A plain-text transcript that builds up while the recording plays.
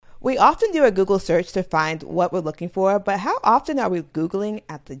We often do a Google search to find what we're looking for, but how often are we Googling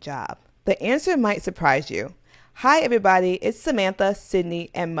at the job? The answer might surprise you. Hi everybody, it's Samantha,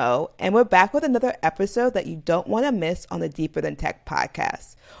 Sydney, and Mo, and we're back with another episode that you don't want to miss on the Deeper Than Tech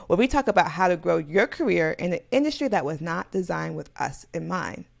podcast, where we talk about how to grow your career in an industry that was not designed with us in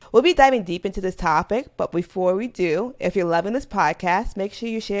mind. We'll be diving deep into this topic, but before we do, if you're loving this podcast, make sure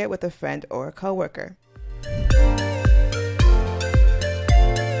you share it with a friend or a coworker.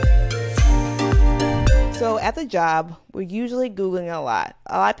 So at the job, we're usually Googling a lot.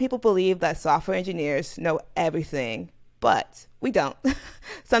 A lot of people believe that software engineers know everything, but we don't.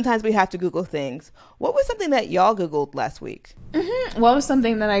 Sometimes we have to Google things. What was something that y'all Googled last week? What was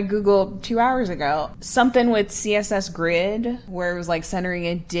something that I Googled 2 hours ago? Something with CSS Grid, where it was like centering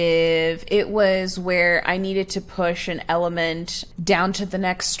a div. It was where I needed to push an element down to the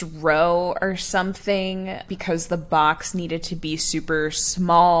next row or something because the box needed to be super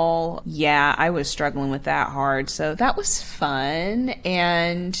small. Yeah, I was struggling with that hard. So that was fun.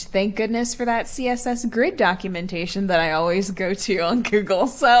 And thank goodness for that CSS Grid documentation that I always go to on Google.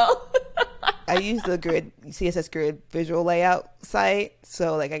 So I use the CSS Grid visual layout site,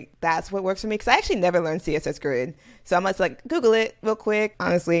 so that's what works for me, because I actually never learned CSS Grid, so I'm just like, Google it real quick.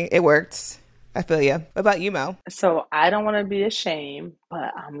 Honestly, it works. I feel you. What about you, Mo? So I don't want to be ashamed,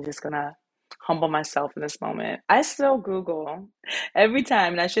 but I'm just gonna humble myself in this moment. I still Google every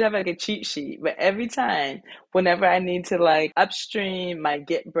time, and I should have like a cheat sheet, but every time, whenever I need to like upstream my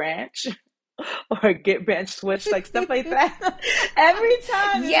Git branch or Git branch switch, like stuff like that. Every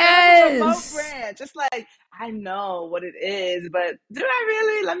time yes, it's a remote branch. It's like, I know what it is, but do I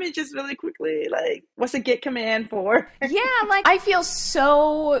really? Let me just really quickly, like, what's a Git command for? Yeah, like I feel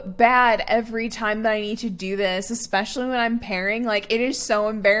so bad every time that I need to do this, especially when I'm pairing. Like, it is so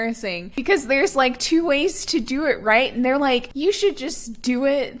embarrassing because there's like two ways to do it, right? And they're like, you should just do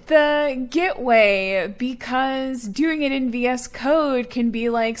it the Git way because doing it in VS Code can be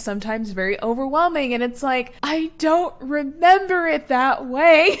like sometimes very overwhelming. And it's like, I don't remember it that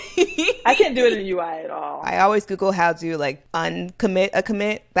way. I can't do it in UI at all. I always Google how to like uncommit a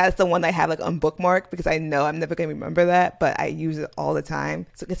commit. That's the one I have like on bookmark because I know I'm never going to remember that, but I use it all the time.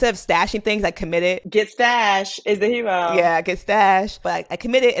 So instead of stashing things, I commit it. Git stash is the hero. Yeah, Git stash, but I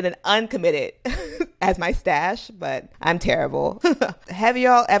commit it and then uncommitted it as my stash, but I'm terrible. Have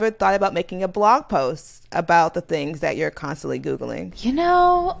y'all ever thought about making a blog post about the things that you're constantly Googling? You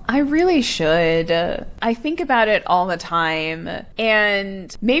know, I really should. I think about it all the time,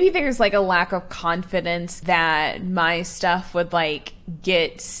 and maybe there's like a lack of confidence that my stuff would like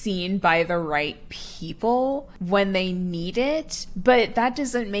get seen by the right people when they need it, but that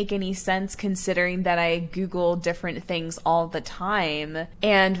doesn't make any sense considering that I Google different things all the time,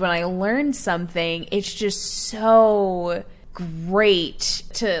 and when I learn something, it's just so great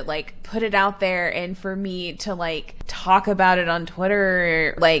to like put it out there and for me to like talk about it on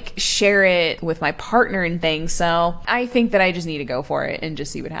Twitter, like share it with my partner and things. So I think that I just need to go for it and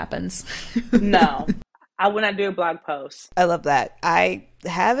just see what happens. No, I would not do a blog post. I love that. I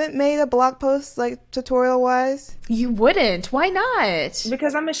haven't made a blog post like tutorial wise. You wouldn't? Why not?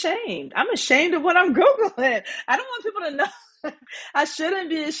 Because I'm ashamed. I'm ashamed of what I'm Googling. I don't want people to know. I shouldn't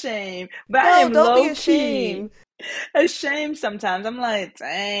be ashamed, but I am don't be low-key ashamed sometimes. I'm like,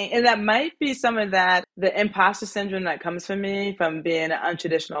 dang. And that might be some of that, the imposter syndrome that comes from me from being an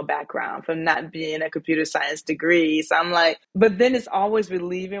untraditional background, from not being a computer science degree. So I'm like, but then it's always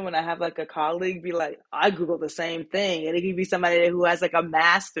relieving when I have like a colleague be like, I Google the same thing. And it could be somebody who has like a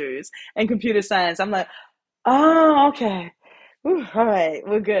master's in computer science. I'm like, oh, okay. Ooh, all right,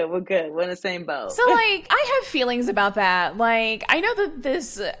 we're good. We're in the same boat. So, like, I have feelings about that. Like, I know that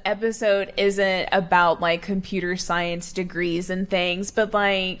this episode isn't about, like, computer science degrees and things, but,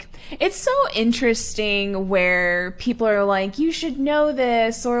 like, it's so interesting where people are like, you should know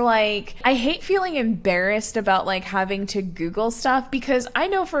this, or, like, I hate feeling embarrassed about, like, having to Google stuff, because I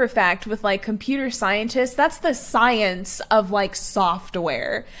know for a fact with, like, computer scientists, that's the science of, like,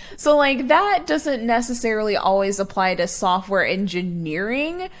 software. So, like, that doesn't necessarily always apply to software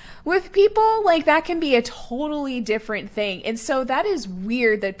engineering with people. Like, that can be a totally different thing. And so that is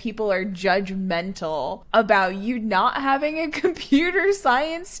weird that people are judgmental about you not having a computer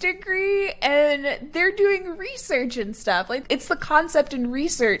science degree and they're doing research and stuff. Like, it's the concept in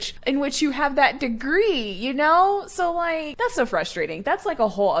research in which you have that degree, you know? So, like, that's so frustrating. That's like a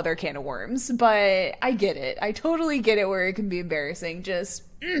whole other can of worms, but I get it. I totally get it where it can be embarrassing. Just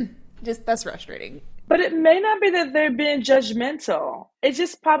that's frustrating. But it may not be that they're being judgmental. It's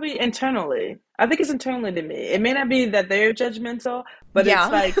just probably internally. I think it's internally to me. It may not be that they're judgmental, but Yeah.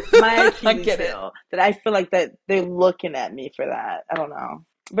 it's like my Achilles get heel that I feel like that they're looking at me for that. I don't know.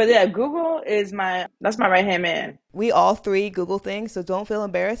 But yeah, Google is that's my right hand man. We all three Google things, so don't feel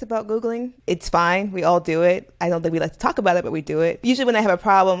embarrassed about Googling. It's fine. We all do it. I don't think we like to talk about it, but we do it. Usually when I have a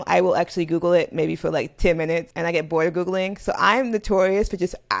problem, I will actually Google it maybe for like 10 minutes and I get bored of Googling. So I'm notorious for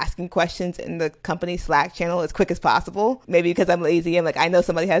just asking questions in the company Slack channel as quick as possible. Maybe because I'm lazy and like I know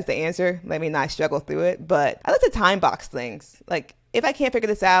somebody has the answer. Let me not struggle through it. But I like to time box things. Like if I can't figure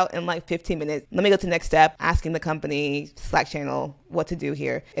this out in like 15 minutes, let me go to the next step, asking the company Slack channel what to do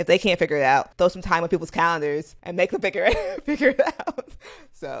here. If they can't figure it out, throw some time on people's calendars and make them figure it out.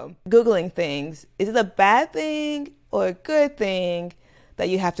 So Googling things, is it a bad thing or a good thing that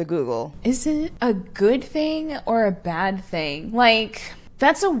you have to Google? Is it a good thing or a bad thing? Like,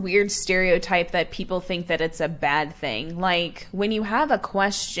 that's a weird stereotype that people think that it's a bad thing. Like, when you have a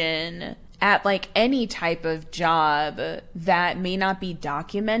question at like any type of job that may not be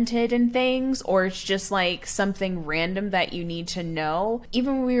documented in things, or it's just like something random that you need to know.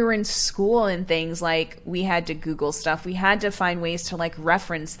 Even when we were in school and things, like we had to Google stuff. We had to find ways to like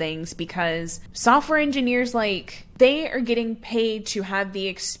reference things because software engineers, like, they are getting paid to have the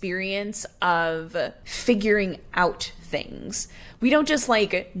experience of figuring out things. We don't just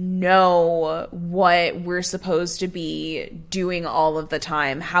like know what we're supposed to be doing all of the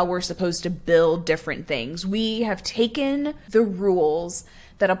time, how we're supposed to build different things. We have taken the rules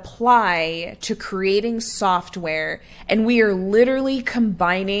that apply to creating software, and we are literally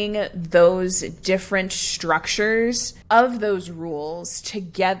combining those different structures of those rules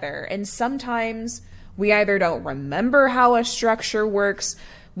together. And sometimes we either don't remember how a structure works,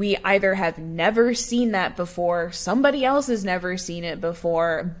 we either have never seen that before, somebody else has never seen it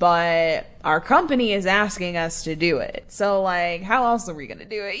before, but our company is asking us to do it. So, like, how else are we going to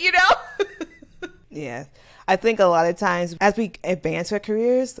do it, you know? Yeah. I think a lot of times as we advance our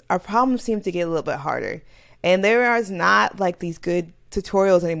careers, our problems seem to get a little bit harder. And there is not, like, these good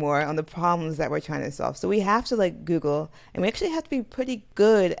tutorials anymore on the problems that we're trying to solve. So we have to, like, Google, and we actually have to be pretty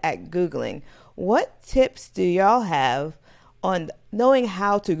good at Googling. What tips do y'all have on knowing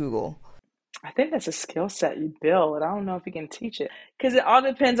how to Google? I think that's a skill set you build. I don't know if you can teach it because it all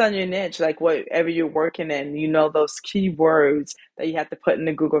depends on your niche, like whatever you're working in. You know those keywords that you have to put in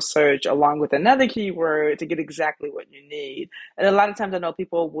the Google search along with another keyword to get exactly what you need. And a lot of times I know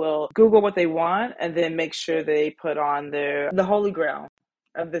people will Google what they want and then make sure they put on the holy grail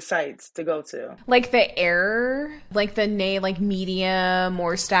of the sites to go to. Like the error, like the name, like Medium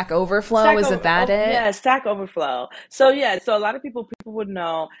or Stack Overflow, is it that it? Yeah, Stack Overflow. So yeah, so a lot of people would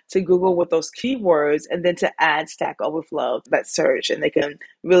know to Google with those keywords and then to add Stack Overflow, that search, and they can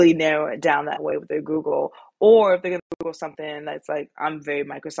really narrow it down that way with their Google. Or if they're gonna Google something that's like, I'm very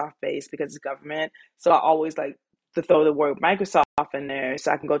Microsoft based because it's government, so I always like to throw the word Microsoft in there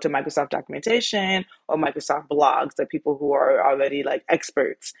so I can go to Microsoft documentation or Microsoft blogs, like people who are already like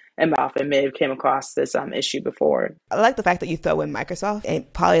experts and often may have came across this issue before. I like the fact that you throw in Microsoft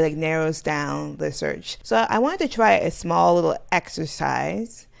and probably like narrows down the search. So I wanted to try a small little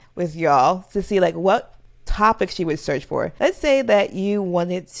exercise with y'all to see like what topics you would search for. Let's say that you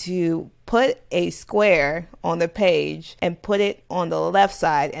wanted to put a square on the page and put it on the left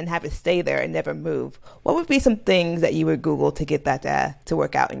side and have it stay there and never move. What would be some things that you would Google to get that to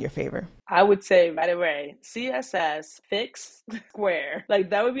work out in your favor? I would say right away, CSS fix square. Like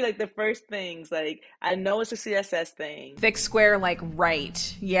that would be like the first things. Like I know it's a CSS thing. Fix square, like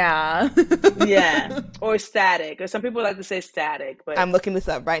right. Yeah. Yeah. Or static. Or some people like to say static. But I'm looking this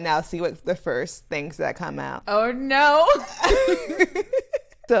up right now, see what's the first things that come out. Oh no.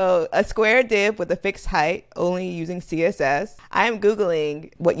 So a square div with a fixed height, only using CSS. I'm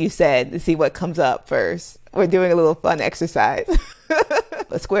Googling what you said to see what comes up first. We're doing a little fun exercise.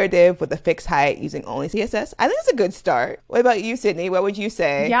 A square div with a fixed height using only CSS. I think it's a good start. What about you, Sydney? What would you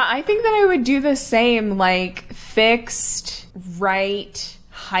say? Yeah, I think that I would do the same, like fixed right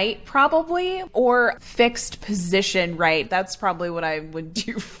height probably, or fixed position right. That's probably what I would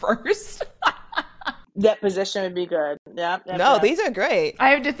do first. That position would be good. Yeah. These are great.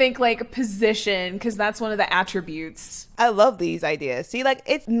 I have to think like position because that's one of the attributes. I love these ideas. See, like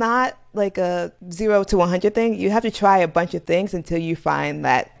it's not like a 0 to 100 thing. You have to try a bunch of things until you find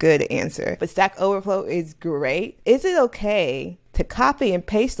that good answer. But Stack Overflow is great. Is it okay to copy and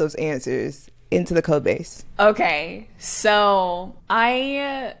paste those answers into the code base? Okay, so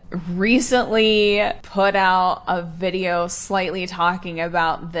I recently put out a video slightly talking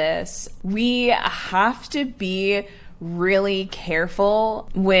about this. We have to be really careful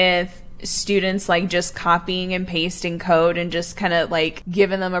with students like just copying and pasting code and just kind of like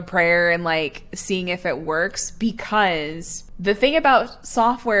giving them a prayer and like seeing if it works, because the thing about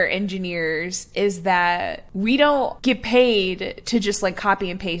software engineers is that we don't get paid to just like copy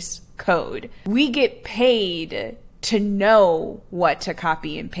and paste code. We get paid to know what to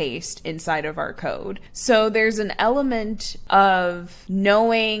copy and paste inside of our code. So there's an element of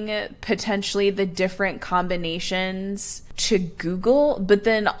knowing potentially the different combinations to Google, but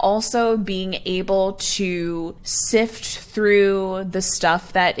then also being able to sift through the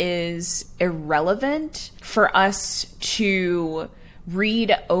stuff that is irrelevant for us to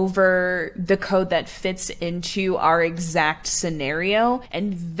read over the code that fits into our exact scenario,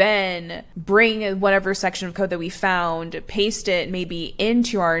 and then bring whatever section of code that we found, paste it maybe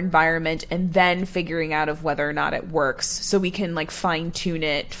into our environment, and then figuring out of whether or not it works so we can like fine tune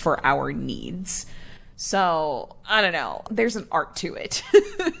it for our needs. So, I don't know. There's an art to it.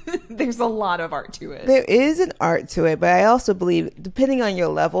 There's a lot of art to it. There is an art to it, but I also believe, depending on your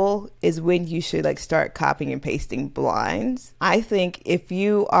level, is when you should like start copying and pasting blinds. I think if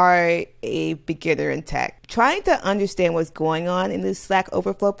you are a beginner in tech, trying to understand what's going on in this Stack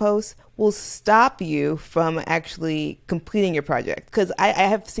Overflow post will stop you from actually completing your project. Because I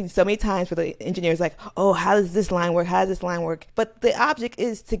have seen so many times where the engineer's like, oh, how does this line work? How does this line work? But the object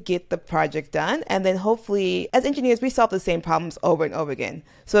is to get the project done. And then hopefully, as engineers, we solve the same problems over and over again.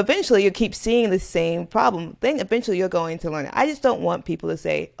 So eventually you'll keep seeing the same problem. Then eventually you're going to learn it. I just don't want people to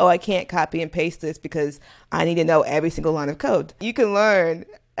say, oh, I can't copy and paste this because I need to know every single line of code. You can learn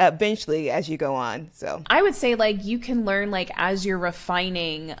eventually as you go on. So I would say like you can learn like as you're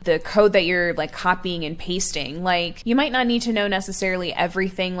refining the code that you're like copying and pasting. Like you might not need to know necessarily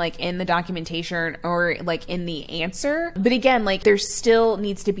everything like in the documentation or like in the answer, but again, like there still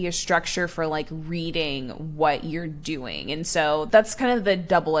needs to be a structure for like reading what you're doing. And so that's kind of the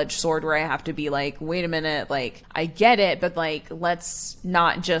double-edged sword where I have to be like, wait a minute, like I get it, but like let's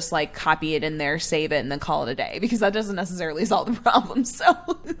not just like copy it in there, save it, and then call it a day, because that doesn't necessarily solve the problem. So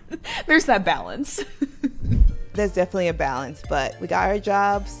there's that balance. There's definitely a balance, but we got our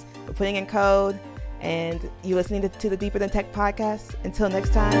jobs, we're putting in code, and you're listening to the Deeper Than Tech podcast. Until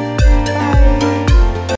next time, bye.